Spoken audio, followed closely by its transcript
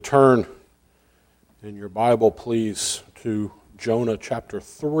turn in your Bible, please, to Jonah chapter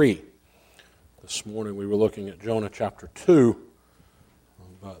 3. This morning we were looking at Jonah chapter 2,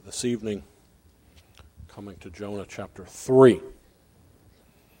 but this evening coming to Jonah chapter 3. And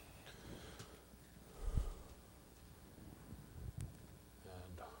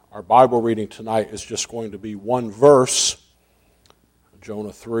our Bible reading tonight is just going to be one verse,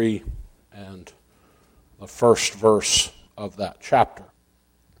 Jonah 3, and the first verse of that chapter.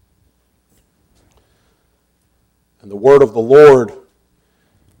 And the word of the Lord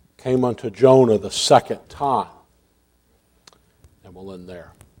came unto Jonah the second time. And we'll end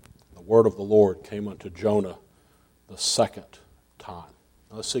there. The word of the Lord came unto Jonah the second time.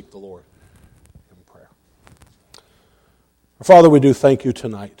 Now let's seek the Lord in prayer. Our Father, we do thank you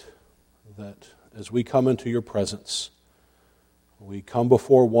tonight that as we come into your presence, we come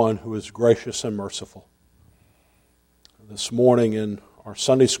before one who is gracious and merciful. This morning in our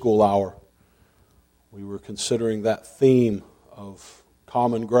Sunday school hour, we were considering that theme of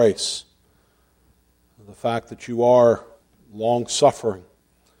common grace, the fact that you are long-suffering,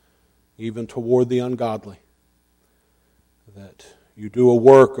 even toward the ungodly, that you do a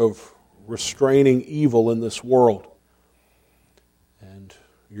work of restraining evil in this world, and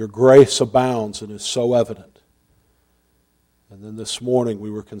your grace abounds and is so evident. And then this morning we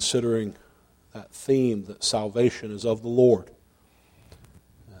were considering that theme that salvation is of the Lord,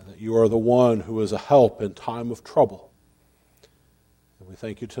 that you are the one who is a help in time of trouble. And we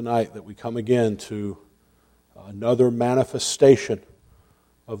thank you tonight that we come again to another manifestation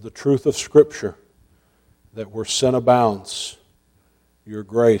of the truth of Scripture, that where sin abounds, your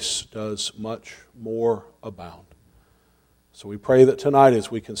grace does much more abound. So we pray that tonight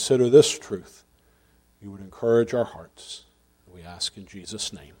as we consider this truth, you would encourage our hearts. We ask in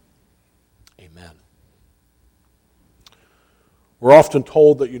Jesus' name. Amen. We're often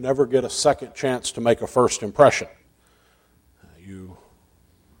told that you never get a second chance to make a first impression. You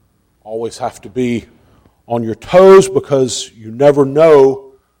always have to be on your toes because you never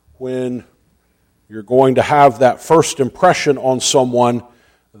know when you're going to have that first impression on someone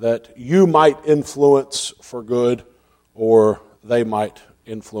that you might influence for good or they might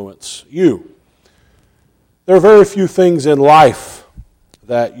influence you. There are very few things in life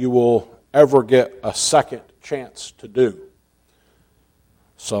that you will ever get a second chance to do.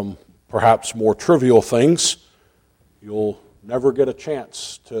 Some perhaps more trivial things, you'll never get a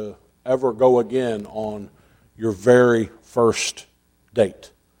chance to ever go again on your very first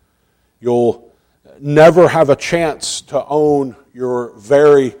date. You'll never have a chance to own your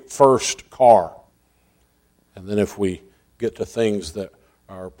very first car. And then if we get to things that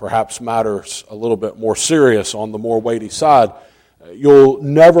are perhaps matters a little bit more serious on the more weighty side, you'll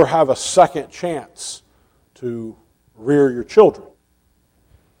never have a second chance to rear your children.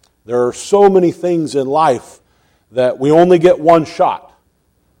 There are so many things in life that we only get one shot.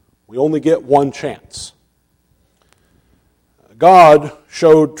 We only get one chance. God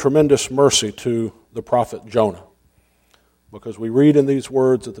showed tremendous mercy to the prophet Jonah, because we read in these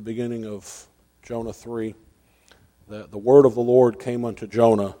words at the beginning of Jonah 3 that the word of the Lord came unto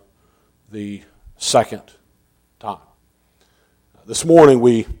Jonah the second time. This morning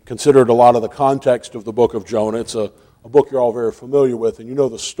we considered a lot of the context of the book of Jonah. It's a book you're all very familiar with, and you know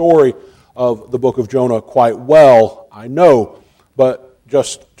the story of the book of Jonah quite well, I know. But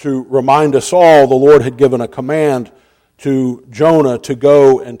just to remind us all, the Lord had given a command to Jonah to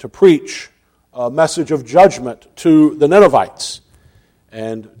go and to preach a message of judgment to the Ninevites.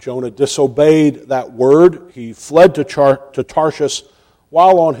 And Jonah disobeyed that word. He fled to Tarshish.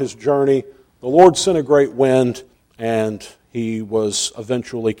 While on his journey, the Lord sent a great wind, and he was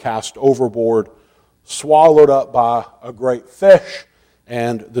eventually cast overboard, swallowed up by a great fish.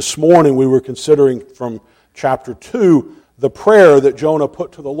 And this morning we were considering from chapter 2 the prayer that Jonah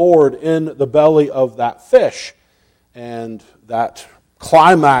put to the Lord in the belly of that fish. And that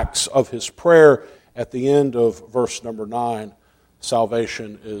climax of his prayer at the end of verse number 9,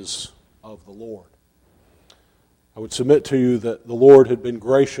 salvation is of the Lord. I would submit to you that the Lord had been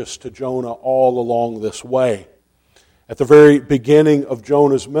gracious to Jonah all along this way. At the very beginning of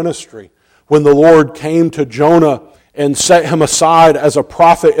Jonah's ministry, when the Lord came to Jonah and set him aside as a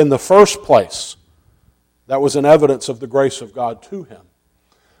prophet in the first place, that was an evidence of the grace of God to him.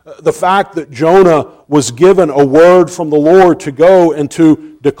 The fact that Jonah was given a word from the Lord to go and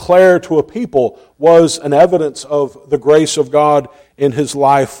to declare to a people was an evidence of the grace of God in his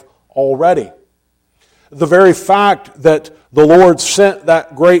life already. The very fact that the Lord sent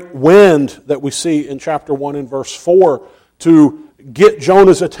that great wind that we see in chapter 1 and verse 4 to get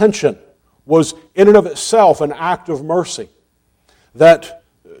Jonah's attention was in and of itself an act of mercy. That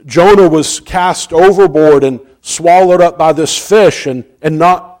Jonah was cast overboard and swallowed up by this fish and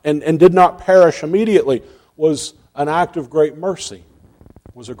did not perish immediately was an act of great mercy,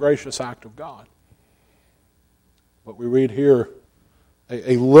 was a gracious act of God. But we read here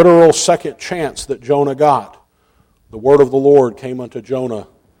a literal second chance that Jonah got. The word of the Lord came unto Jonah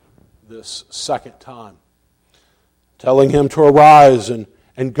this second time, telling him to arise and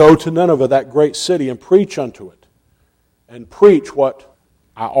go to Nineveh, that great city, and preach unto it. And preach what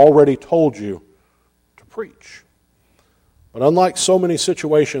I already told you to preach. But unlike so many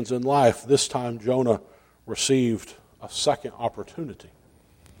situations in life, this time Jonah received a second opportunity.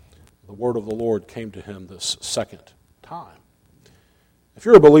 The word of the Lord came to him this second time. If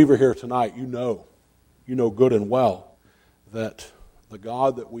you're a believer here tonight, you know good and well that the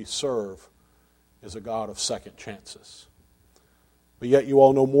God that we serve is a God of second chances. But yet you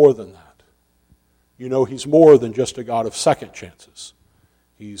all know more than that. You know He's more than just a God of second chances.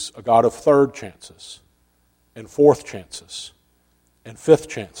 He's a God of third chances, and fourth chances, and fifth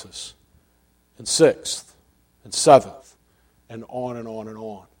chances, and sixth, and seventh, and on and on and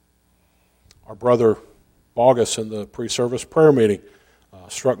on. Our brother Bogus in the pre-service prayer meeting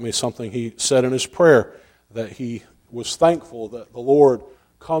struck me something he said in his prayer, that he was thankful that the Lord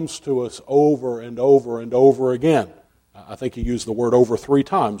comes to us over and over and over again. I think he used the word over 3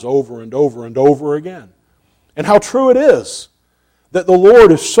 times, over and over and over again. And how true it is that the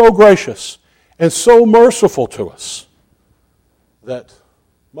Lord is so gracious and so merciful to us that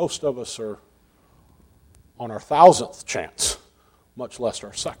most of us are on our 1,000th chance, much less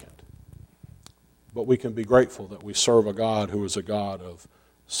our second. But we can be grateful that we serve a God who is a God of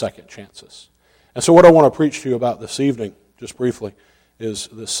second chances. And so what I want to preach to you about this evening, just briefly, is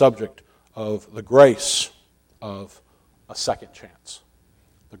the subject of the grace of a second chance.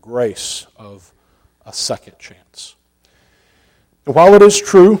 The grace of a second chance. And while it is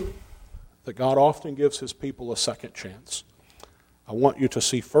true that God often gives His people a second chance, I want you to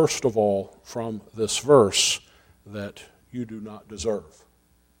see first of all from this verse that you do not deserve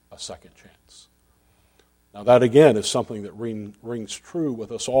a second chance. Now that again is something that rings true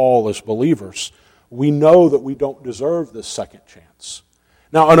with us all as believers. We know that we don't deserve this second chance.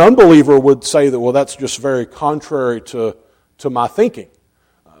 Now an unbeliever would say that, well, that's just very contrary to my thinking.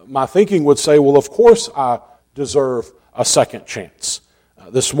 My thinking would say, well, of course I deserve a second chance.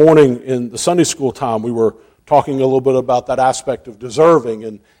 This morning in the Sunday school time, we were talking a little bit about that aspect of deserving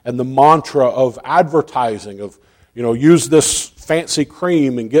and the mantra of advertising of, use this fancy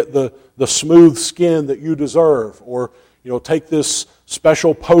cream and get the smooth skin that you deserve, or, take this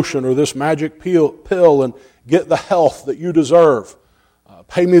special potion or this magic pill and get the health that you deserve.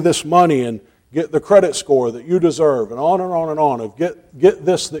 Pay me this money and get the credit score that you deserve, and on and on and on of get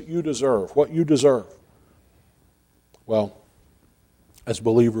this that you deserve, what you deserve. Well, as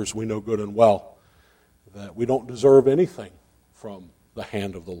believers, we know good and well that we don't deserve anything from the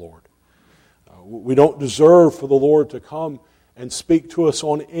hand of the Lord. We don't deserve for the Lord to come and speak to us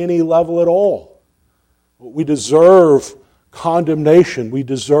on any level at all. We deserve condemnation. We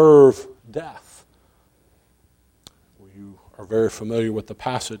deserve death. You are very familiar with the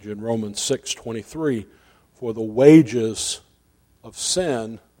passage in Romans 6:23. For the wages of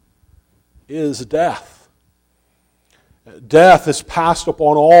sin is death. Death is passed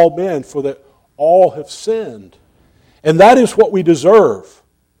upon all men, for that all have sinned. And that is what we deserve.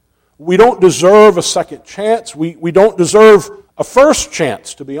 We don't deserve a second chance. We don't deserve a first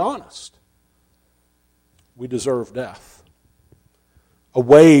chance, to be honest. We deserve death. A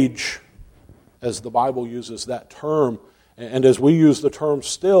wage, as the Bible uses that term, and as we use the term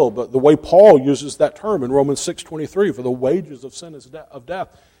still, but the way Paul uses that term in Romans 6:23, for the wages of sin is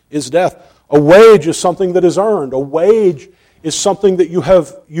death. A wage is something that is earned. A wage is something that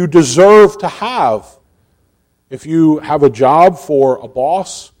you deserve to have. If you have a job for a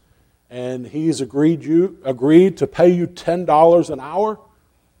boss and he's agreed to pay you $10 an hour,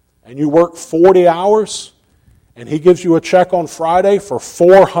 and you work 40 hours, and he gives you a check on Friday for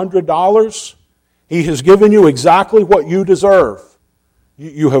 $400, he has given you exactly what you deserve.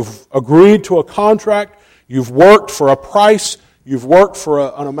 You have agreed to a contract, you've worked for a price, you've worked for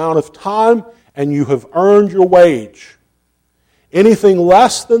an amount of time, and you have earned your wage. Anything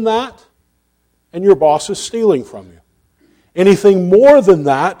less than that, and your boss is stealing from you. Anything more than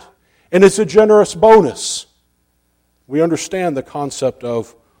that, and it's a generous bonus. We understand the concept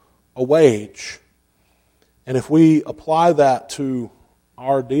of a wage. And if we apply that to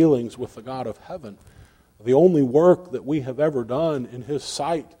our dealings with the God of heaven, the only work that we have ever done in His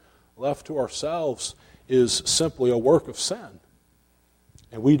sight left to ourselves is simply a work of sin.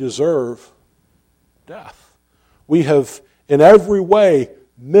 And we deserve death. We have in every way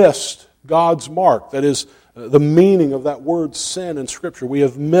missed God's mark. That is the meaning of that word sin in Scripture. We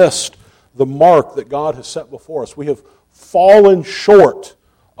have missed the mark that God has set before us. We have fallen short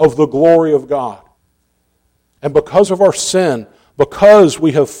of the glory of God. And because of our sin, because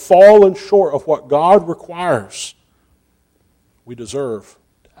we have fallen short of what God requires, we deserve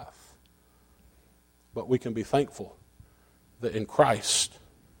death. But we can be thankful that in Christ,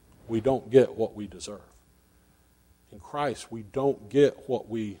 we don't get what we deserve. In Christ, we don't get what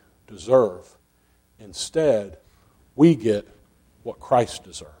we deserve. Instead, we get what Christ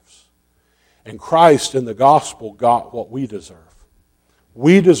deserves. And Christ in the gospel got what we deserve.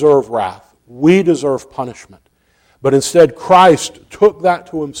 We deserve wrath. We deserve punishment. But instead, Christ took that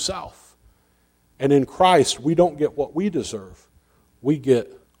to himself. And in Christ, we don't get what we deserve. We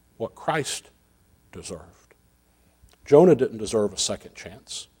get what Christ deserved. Jonah didn't deserve a second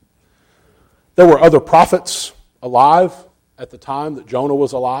chance. There were other prophets alive at the time that Jonah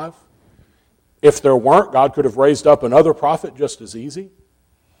was alive. If there weren't, God could have raised up another prophet just as easy.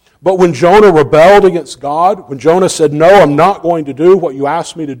 But when Jonah rebelled against God, when Jonah said, "No, I'm not going to do what you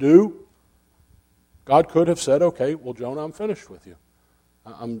asked me to do," God could have said, "Okay, well, Jonah, I'm finished with you.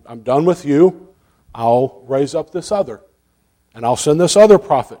 I'm done with you. I'll raise up this other. And I'll send this other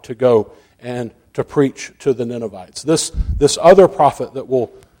prophet to go and to preach to the Ninevites. This other prophet that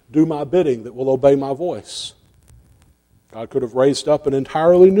will do my bidding, that will obey my voice." God could have raised up an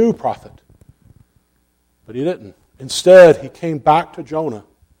entirely new prophet. But he didn't. Instead, he came back to Jonah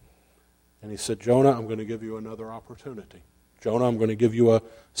and he said, "Jonah, I'm going to give you another opportunity. Jonah, I'm going to give you a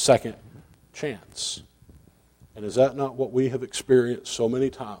second chance." And is that not what we have experienced so many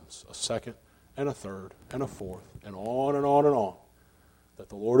times? A second and a third and a fourth and on and on and on. That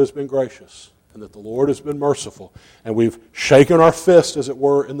the Lord has been gracious and that the Lord has been merciful. And we've shaken our fist, as it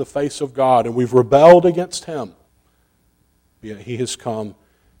were, in the face of God and we've rebelled against him. Yet he has come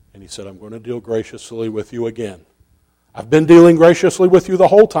and he said, "I'm going to deal graciously with you again. I've been dealing graciously with you the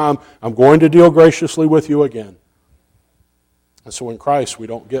whole time. I'm going to deal graciously with you again." And so in Christ, we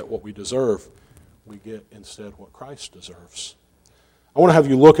don't get what we deserve. We get instead what Christ deserves. I want to have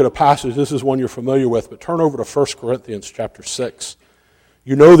you look at a passage. This is one you're familiar with, but turn over to 1 Corinthians chapter 6.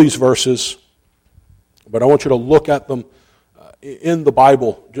 You know these verses, but I want you to look at them in the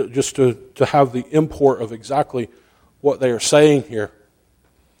Bible just to have the import of exactly what they are saying here.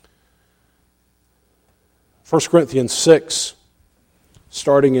 1 Corinthians 6,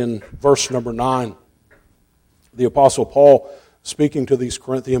 starting in verse number 9, the Apostle Paul speaking to these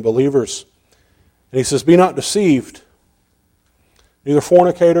Corinthian believers, and he says, "Be not deceived, neither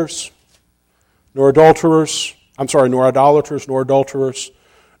fornicators, nor idolaters, nor adulterers,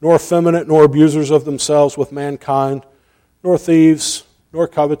 nor effeminate, nor abusers of themselves with mankind, nor thieves, nor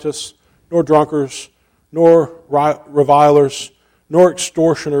covetous, nor drunkards, nor revilers, nor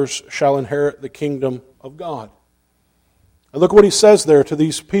extortioners shall inherit the kingdom of God." And look what he says there to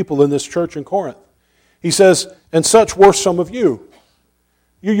these people in this church in Corinth. He says, "And such were some of you.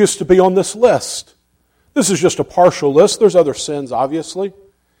 You used to be on this list." This is just a partial list. There's other sins, obviously.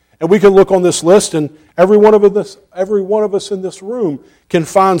 And we can look on this list, and every one of us in this room can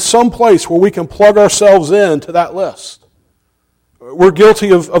find some place where we can plug ourselves into that list. We're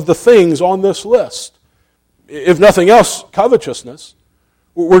guilty of the things on this list. If nothing else, covetousness.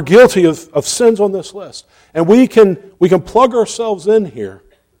 We're guilty of sins on this list. And we can plug ourselves in here.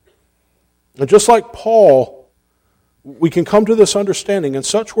 And just like Paul, we can come to this understanding, and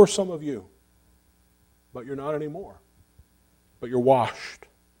such were some of you. But you're not anymore. But you're washed.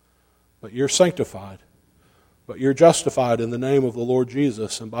 But you're sanctified. But you're justified in the name of the Lord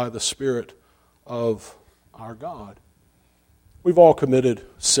Jesus and by the Spirit of our God. We've all committed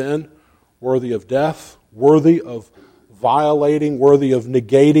sin worthy of death, worthy of violating, worthy of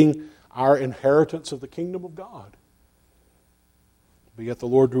negating our inheritance of the kingdom of God. But yet the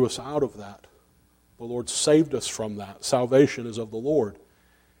Lord drew us out of that. The Lord saved us from that. Salvation is of the Lord.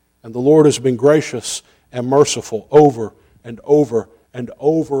 And the Lord has been gracious and merciful over and over and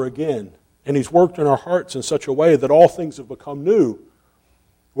over again. And He's worked in our hearts in such a way that all things have become new.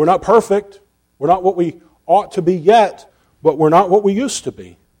 We're not perfect. We're not what we ought to be yet, but we're not what we used to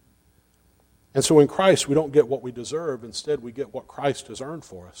be. And so in Christ, we don't get what we deserve. Instead, we get what Christ has earned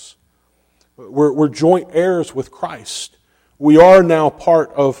for us. We're joint heirs with Christ. We are now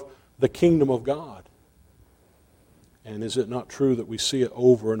part of the kingdom of God. And is it not true that we see it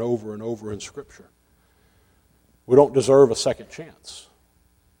over and over and over in Scripture? We don't deserve a second chance.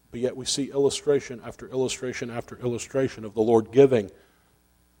 But yet we see illustration after illustration after illustration of the Lord giving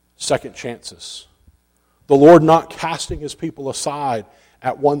second chances. The Lord not casting His people aside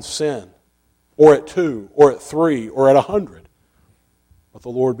at one sin, or at 2, or at 3, or at 100. but the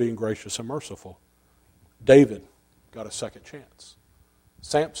Lord being gracious and merciful. David got a second chance.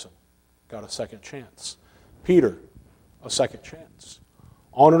 Samson got a second chance. Peter, a second chance.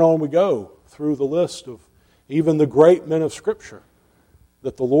 On and on we go through the list of even the great men of Scripture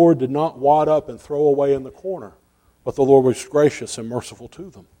that the Lord did not wad up and throw away in the corner, but the Lord was gracious and merciful to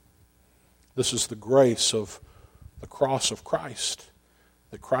them. This is the grace of the cross of Christ,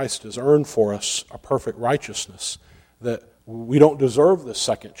 that Christ has earned for us a perfect righteousness, that we don't deserve this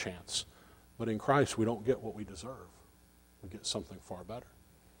second chance, but in Christ we don't get what we deserve. We get something far better.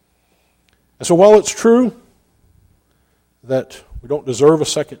 And so while it's true that we don't deserve a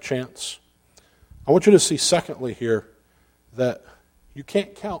second chance, I want you to see secondly here that you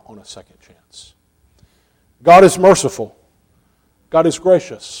can't count on a second chance. God is merciful. God is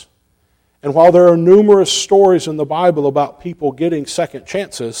gracious. And while there are numerous stories in the Bible about people getting second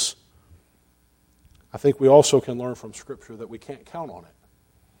chances, I think we also can learn from Scripture that we can't count on it.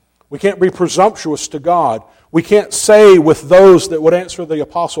 We can't be presumptuous to God. We can't say with those that would answer the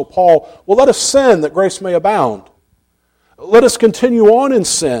Apostle Paul, well, let us sin that grace may abound. Let us continue on in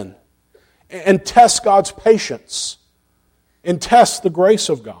sin and test God's patience and test the grace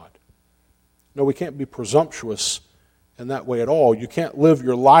of God. No, we can't be presumptuous in that way at all. You can't live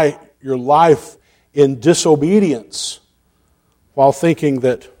your life in disobedience while thinking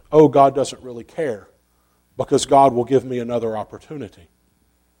that, oh, God doesn't really care because God will give me another opportunity.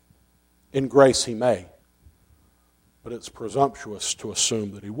 In grace He may, but it's presumptuous to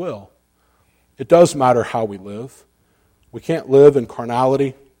assume that He will. It does matter how we live. We can't live in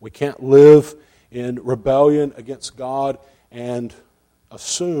carnality. We can't live in rebellion against God and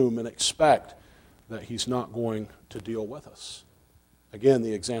assume and expect that He's not going to deal with us. Again,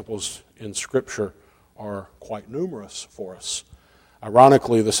 the examples in Scripture are quite numerous for us.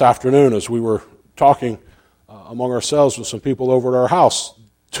 Ironically, this afternoon, as we were talking among ourselves with some people over at our house,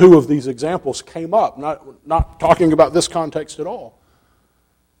 two of these examples came up, not talking about this context at all.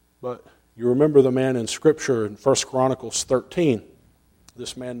 But you remember the man in Scripture in 1 Chronicles 13,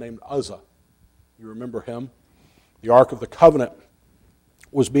 this man named Uzzah. You remember him? The Ark of the Covenant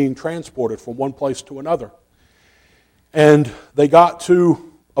was being transported from one place to another. And they got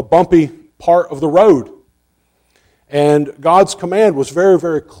to a bumpy part of the road. And God's command was very,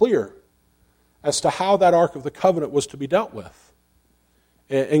 very clear as to how that Ark of the Covenant was to be dealt with.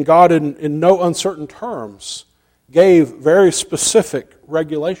 And God, in no uncertain terms, gave very specific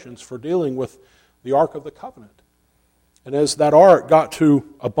regulations for dealing with the Ark of the Covenant. And as that ark got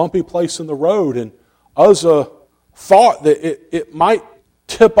to a bumpy place in the road, and Uzzah thought that it might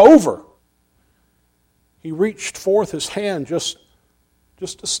tip over, he reached forth his hand just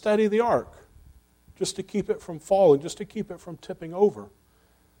to steady the ark, just to keep it from falling, just to keep it from tipping over.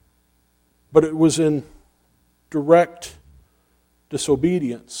 But it was in direct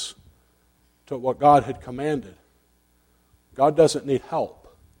disobedience to what God had commanded. God doesn't need help.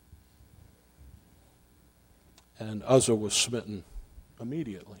 And Uzzah was smitten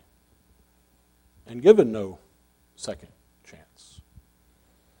immediately and given no second chance.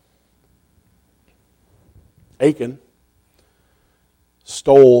 Achan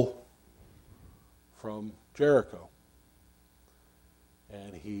stole from Jericho.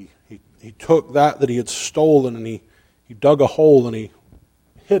 And he took that he had stolen and he dug a hole and he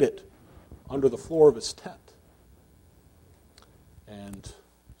hid it under the floor of his tent. And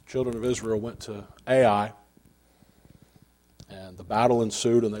the children of Israel went to Ai, and the battle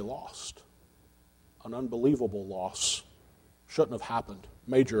ensued and they lost. An unbelievable loss. Shouldn't have happened.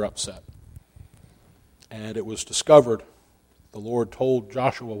 Major upset. And it was discovered. The Lord told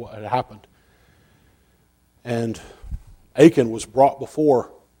Joshua what had happened. And Achan was brought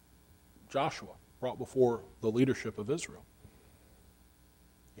before Joshua, brought before the leadership of Israel.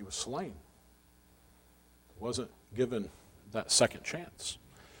 He was slain. He wasn't given that second chance.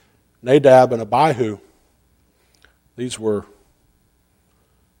 Nadab and Abihu, these were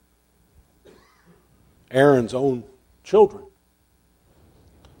Aaron's own children.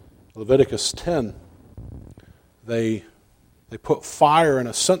 Leviticus 10, they put fire in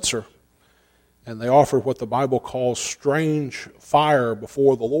a censer, and they offered what the Bible calls strange fire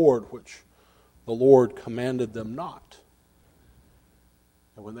before the Lord, which the Lord commanded them not.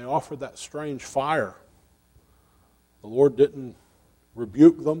 And when they offered that strange fire, the Lord didn't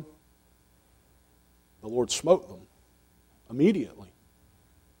rebuke them. The Lord smote them immediately,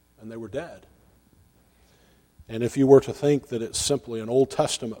 and they were dead. And if you were to think that it's simply an Old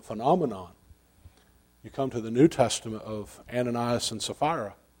Testament phenomenon, you come to the New Testament of Ananias and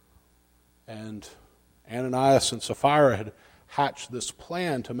Sapphira. And Ananias and Sapphira had hatched this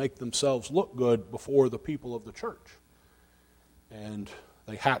plan to make themselves look good before the people of the church. And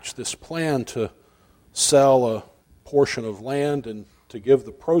they hatch this plan to sell a portion of land and to give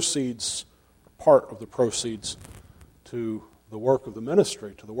the proceeds, part of the proceeds, to the work of the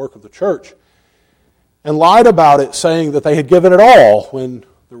ministry, to the work of the church, and lied about it, saying that they had given it all, when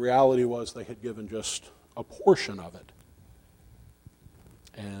the reality was they had given just a portion of it.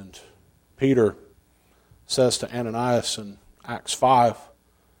 And Peter says to Ananias in Acts 5,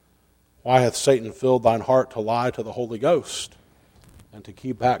 "Why hath Satan filled thine heart to lie to the Holy Ghost, and to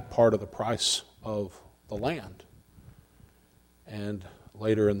keep back part of the price of the land?" And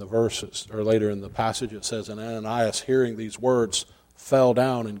later in the verses, or later in the passage, it says, "And Ananias, hearing these words, fell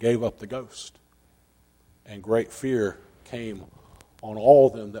down and gave up the ghost. And great fear came on all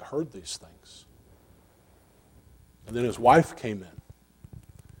them that heard these things." And then his wife came in.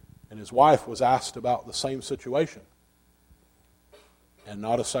 And his wife was asked about the same situation. And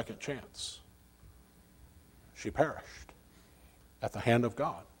not a second chance. She perished at the hand of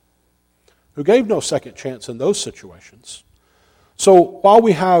God, who gave no second chance in those situations. So while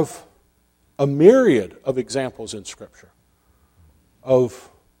we have a myriad of examples in Scripture of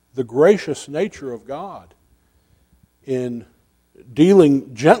the gracious nature of God in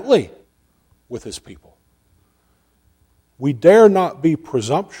dealing gently with His people, we dare not be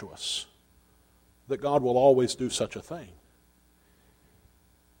presumptuous that God will always do such a thing.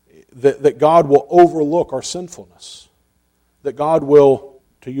 That God will overlook our sinfulness. That God will,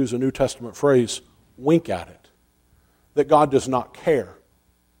 to use a New Testament phrase, wink at it. That God does not care.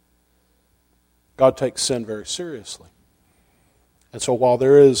 God takes sin very seriously. And so while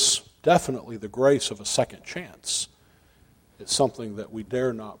there is definitely the grace of a second chance, it's something that we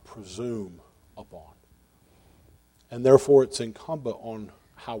dare not presume upon. And therefore it's incumbent on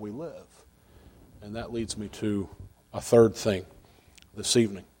how we live. And that leads me to a third thing this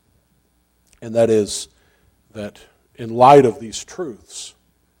evening. And that is that in light of these truths,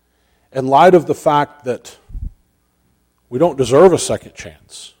 in light of the fact that we don't deserve a second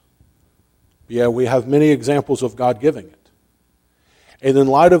chance, yeah, we have many examples of God giving it. And in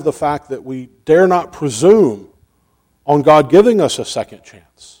light of the fact that we dare not presume on God giving us a second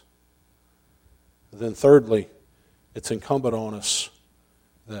chance, then thirdly, it's incumbent on us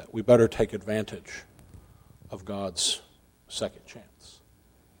that we better take advantage of God's second chance.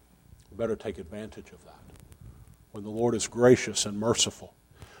 We better take advantage of that. When the Lord is gracious and merciful,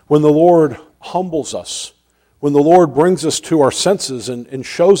 when the Lord humbles us, when the Lord brings us to our senses and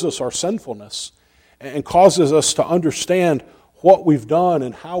shows us our sinfulness and causes us to understand what we've done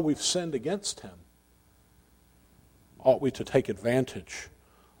and how we've sinned against Him, ought we to take advantage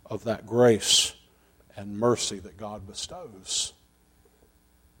of that grace and mercy that God bestows.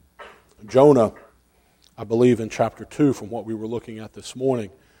 Jonah, I believe in chapter 2, from what we were looking at this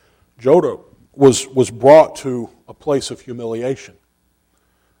morning, Jonah was brought to a place of humiliation.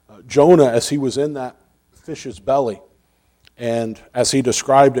 Jonah, as he was in that fish's belly, and as he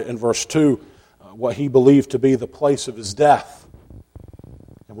described it in verse 2, what he believed to be the place of his death.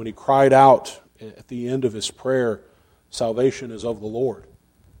 And when he cried out at the end of his prayer, "Salvation is of the Lord,"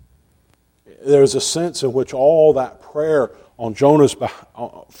 there's a sense in which all that prayer on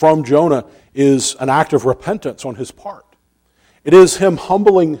from Jonah is an act of repentance on his part. It is him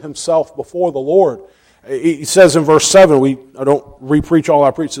humbling himself before the Lord. He says in verse 7, I don't re-preach all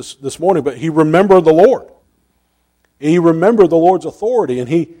I preached this morning, but he remembered the Lord. He remembered the Lord's authority, and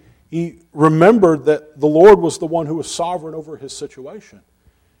he remembered that the Lord was the one who was sovereign over his situation.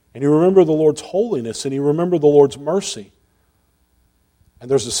 And he remembered the Lord's holiness, and he remembered the Lord's mercy. And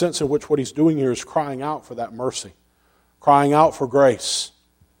there's a sense in which what he's doing here is crying out for that mercy, crying out for grace.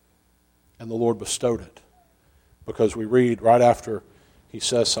 And the Lord bestowed it. Because we read right after he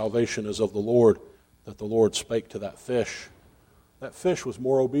says salvation is of the Lord, that the Lord spake to that fish. That fish was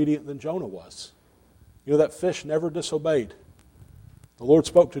more obedient than Jonah was. You know, that fish never disobeyed. The Lord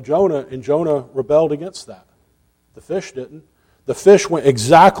spoke to Jonah, and Jonah rebelled against that. The fish didn't. The fish went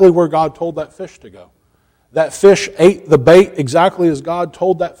exactly where God told that fish to go. That fish ate the bait exactly as God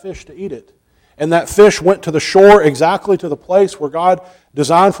told that fish to eat it. And that fish went to the shore exactly to the place where God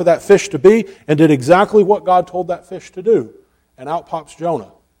designed for that fish to be, and did exactly what God told that fish to do. And out pops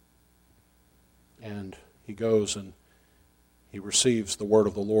Jonah. And he goes and he receives the word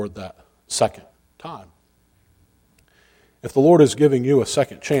of the Lord that second time. If the Lord is giving you a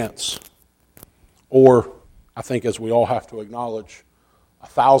second chance, or I think as we all have to acknowledge,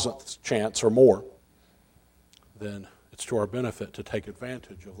 1,000th chance or more, then it's to our benefit to take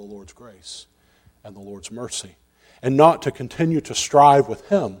advantage of the Lord's grace and the Lord's mercy, and not to continue to strive with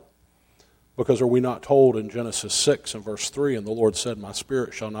Him. Because are we not told in Genesis 6 and verse 3, and the Lord said, "My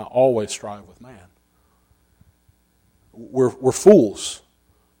spirit shall not always strive with man." We're fools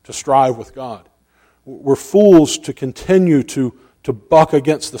to strive with God. We're fools to continue to buck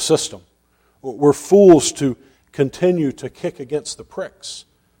against the system. We're fools to continue to kick against the pricks,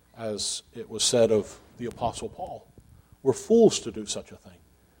 as it was said of the Apostle Paul. We're fools to do such a thing.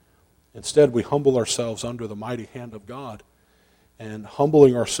 Instead, we humble ourselves under the mighty hand of God. And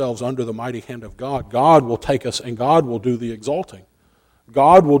humbling ourselves under the mighty hand of God, God will take us and God will do the exalting.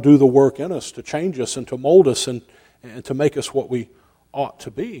 God will do the work in us to change us and to mold us and to make us what we ought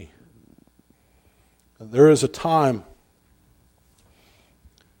to be. There is a time,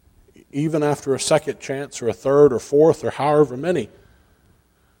 even after a second chance or a third or fourth or however many,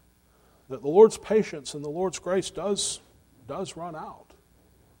 that the Lord's patience and the Lord's grace does run out.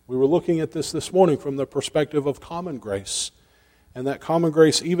 We were looking at this morning from the perspective of common grace, and that common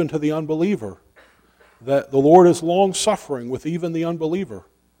grace even to the unbeliever, that the Lord is long-suffering with even the unbeliever.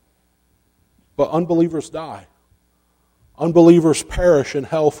 But unbelievers die. Unbelievers perish in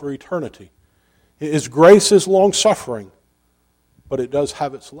hell for eternity. His grace is long-suffering, but it does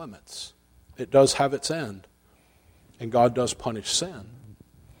have its limits. It does have its end. And God does punish sin.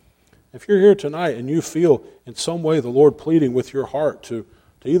 If you're here tonight and you feel in some way the Lord pleading with your heart to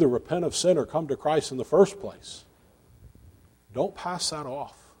either repent of sin or come to Christ in the first place, don't pass that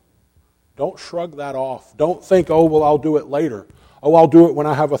off. Don't shrug that off. Don't think, oh, well, I'll do it later. Oh, I'll do it when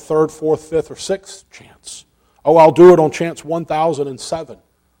I have a third, fourth, fifth, or sixth chance. Oh, I'll do it on chance 1007.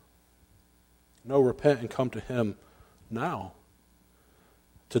 No, repent and come to Him now.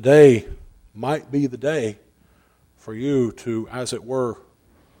 Today might be the day for you to, as it were,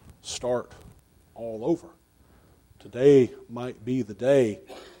 start all over. Today might be the day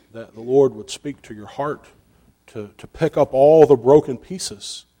that the Lord would speak to your heart to pick up all the broken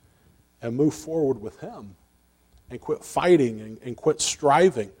pieces and move forward with Him and quit fighting and quit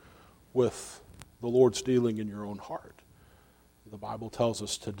striving with the Lord's dealing in your own heart. The Bible tells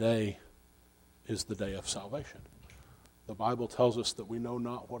us today is the day of salvation. The Bible tells us that we know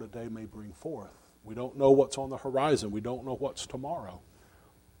not what a day may bring forth. We don't know what's on the horizon. We don't know what's tomorrow.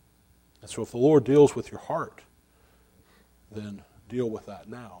 And so if the Lord deals with your heart, then deal with that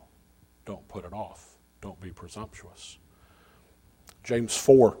now. Don't put it off. Don't be presumptuous. James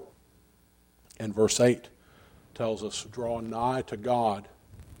 4 and verse 8 tells us, draw nigh to God,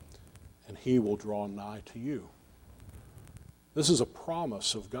 and He will draw nigh to you. This is a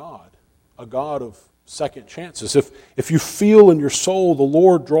promise of God, a God of second chances. If you feel in your soul the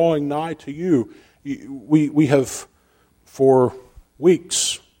Lord drawing nigh to you, we have for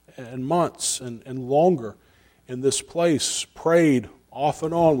weeks and months and longer in this place prayed off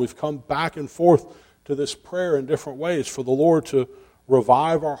and on. We've come back and forth to this prayer in different ways for the Lord to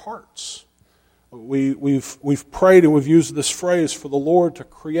revive our hearts. We've prayed and we've used this phrase for the Lord to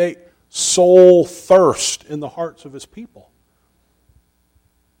create soul thirst in the hearts of His people.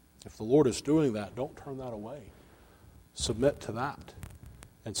 If the Lord is doing that, don't turn that away. Submit to that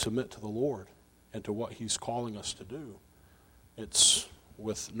and submit to the Lord and to what He's calling us to do. It's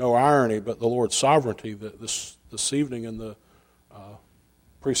with no irony but the Lord's sovereignty that this evening in the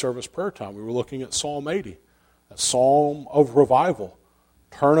pre-service prayer time we were looking at Psalm 80, a psalm of revival.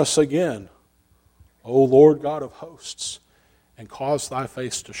 Turn us again, O Lord God of hosts, and cause Thy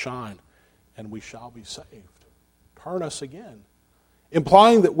face to shine, and we shall be saved. Turn us again.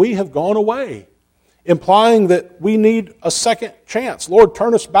 Implying that we have gone away. Implying that we need a second chance. Lord,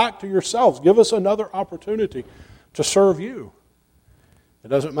 turn us back to yourselves. Give us another opportunity to serve you. It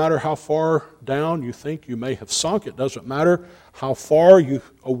doesn't matter how far down you think you may have sunk. It doesn't matter how far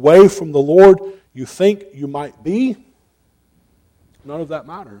away from the Lord you think you might be. None of that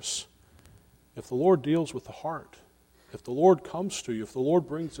matters. If the Lord deals with the heart, if the Lord comes to you, if the Lord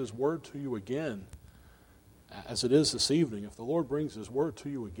brings His word to you again, as it is this evening, if the Lord brings His word to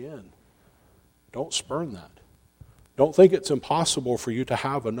you again, don't spurn that. Don't think it's impossible for you to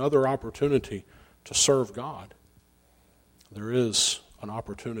have another opportunity to serve God. There is an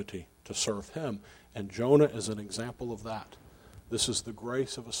opportunity to serve Him, and Jonah is an example of that. This is the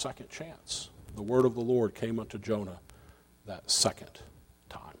grace of a second chance. The word of the Lord came unto Jonah that second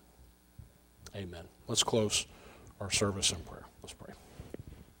time. Amen. Let's close our service in prayer. Let's pray.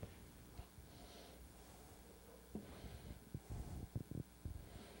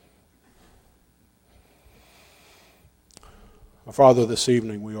 Father, this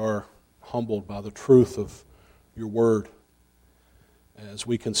evening we are humbled by the truth of your word. As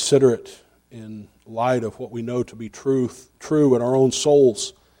we consider it in light of what we know to be true in our own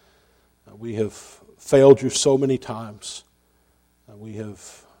souls, we have failed you so many times. We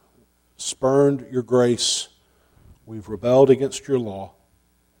have spurned your grace. We've rebelled against your law.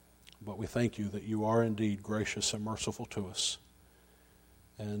 but we thank you that you are indeed gracious and merciful to us.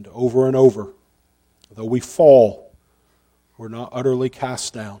 And over, though we fall, we're not utterly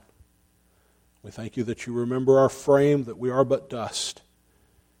cast down. We thank you that you remember our frame, that we are but dust,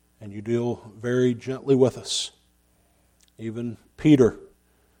 and you deal very gently with us. Even Peter,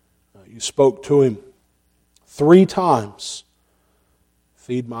 you spoke to him 3 times,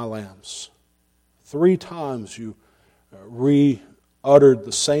 feed my lambs. 3 times you re-uttered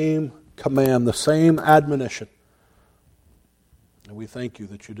the same command, the same admonition. And we thank you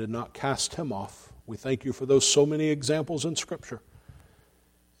that you did not cast him off. We thank you for those so many examples in Scripture.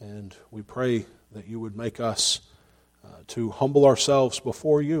 And we pray that you would make us to humble ourselves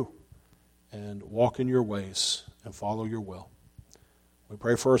before you and walk in your ways and follow your will. We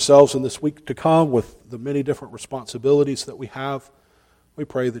pray for ourselves in this week to come with the many different responsibilities that we have. We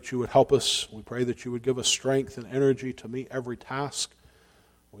pray that you would help us. We pray that you would give us strength and energy to meet every task.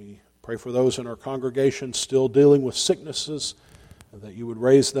 We pray for those in our congregation still dealing with sicknesses, and that you would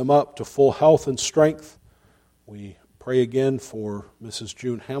raise them up to full health and strength. We pray again for Mrs.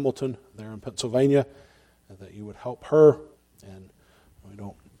 June Hamilton there in Pennsylvania, and that you would help her. And we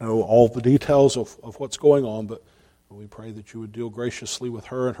don't know all the details of what's going on, but we pray that you would deal graciously with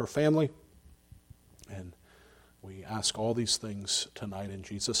her and her family. And we ask all these things tonight in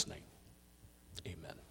Jesus' name. Amen.